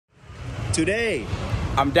Today,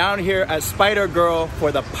 I'm down here at Spider Girl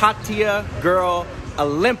for the Pattaya Girl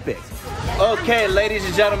Olympics. Okay, ladies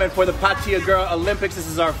and gentlemen, for the Pattaya Girl Olympics, this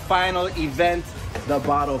is our final event, the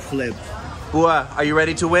bottle flip. Bua, are you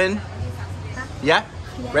ready to win? Yeah?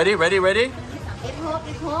 Ready? Olive,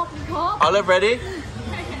 ready?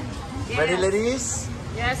 Ready, ladies?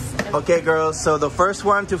 Yes. Okay, girls, so the first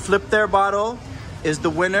one to flip their bottle is the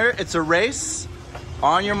winner. It's a race.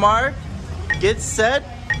 On your mark, get set,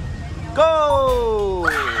 go!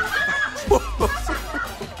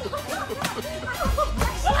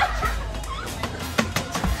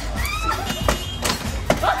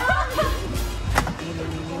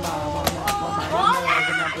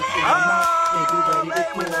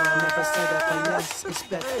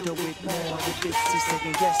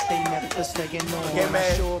 Okay,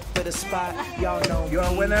 man. You're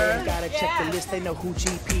a winner. Gotta check the list. They know who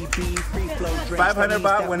GPB, free flow drinks. 500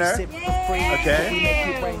 baht winner.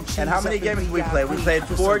 Okay. And how many games did we play? We played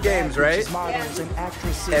 4 games, right?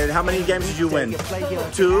 And how many games did you win?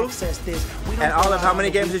 2. And Olive, how many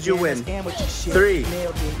games did you win? 3.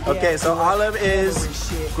 Okay, so Olive is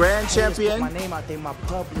grand champion,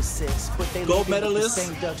 gold medalist,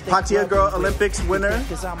 Pattaya Girl Olympics winner,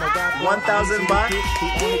 1,000 baht. The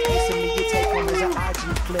only piece of me you take home is an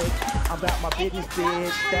IG flick. I'm about my business,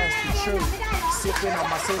 bitch. That's the truth. Sipping on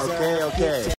my scissor. Okay.